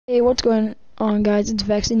Hey, what's going on, guys? It's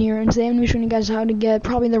Vexen here, and today I'm going to be showing you guys how to get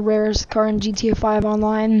probably the rarest car in GTA 5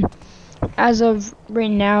 online. As of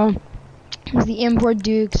right now, is the Import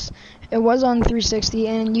Dukes. It was on 360,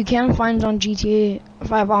 and you can find it on GTA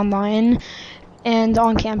 5 online and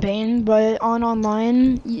on campaign, but on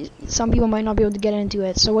online, some people might not be able to get into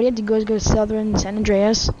it. So what you have to go is go to Southern San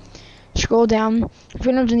Andreas, scroll down,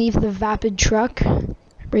 right underneath the Vapid truck,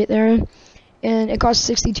 right there. And it costs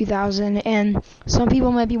 62,000, and some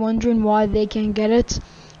people might be wondering why they can't get it.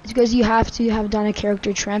 It's because you have to have done a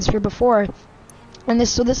character transfer before, and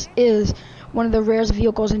this is one of the rarest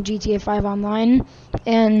vehicles in GTA 5 online,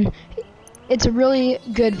 and it's a really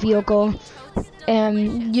good vehicle,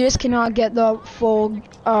 and you just cannot get the full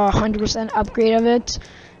 100% upgrade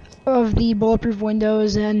of the bulletproof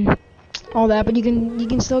windows and all that, but you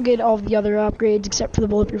can still get all of the other upgrades except for the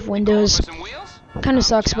bulletproof windows. Kind of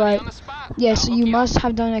sucks, but yeah, so you must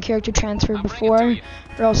have done a character transfer before,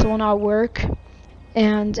 or else it will not work.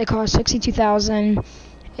 And it costs 62,000,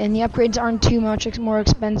 and the upgrades aren't too much more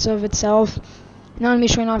expensive itself. Now I'm going to be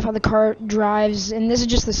showing off how the car drives, and this is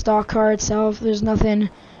just the stock car itself. There's nothing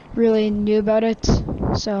really new about it.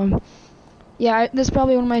 So yeah, this is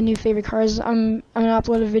probably one of my new favorite cars. I'm gonna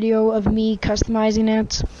upload a video of me customizing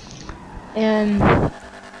it, and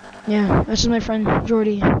yeah, that's just my friend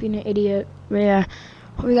Jordy being an idiot. But yeah,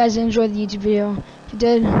 hope you guys enjoyed the YouTube video. If you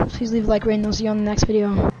did, please leave a like, rate, and I'll see you on the next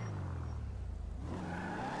video.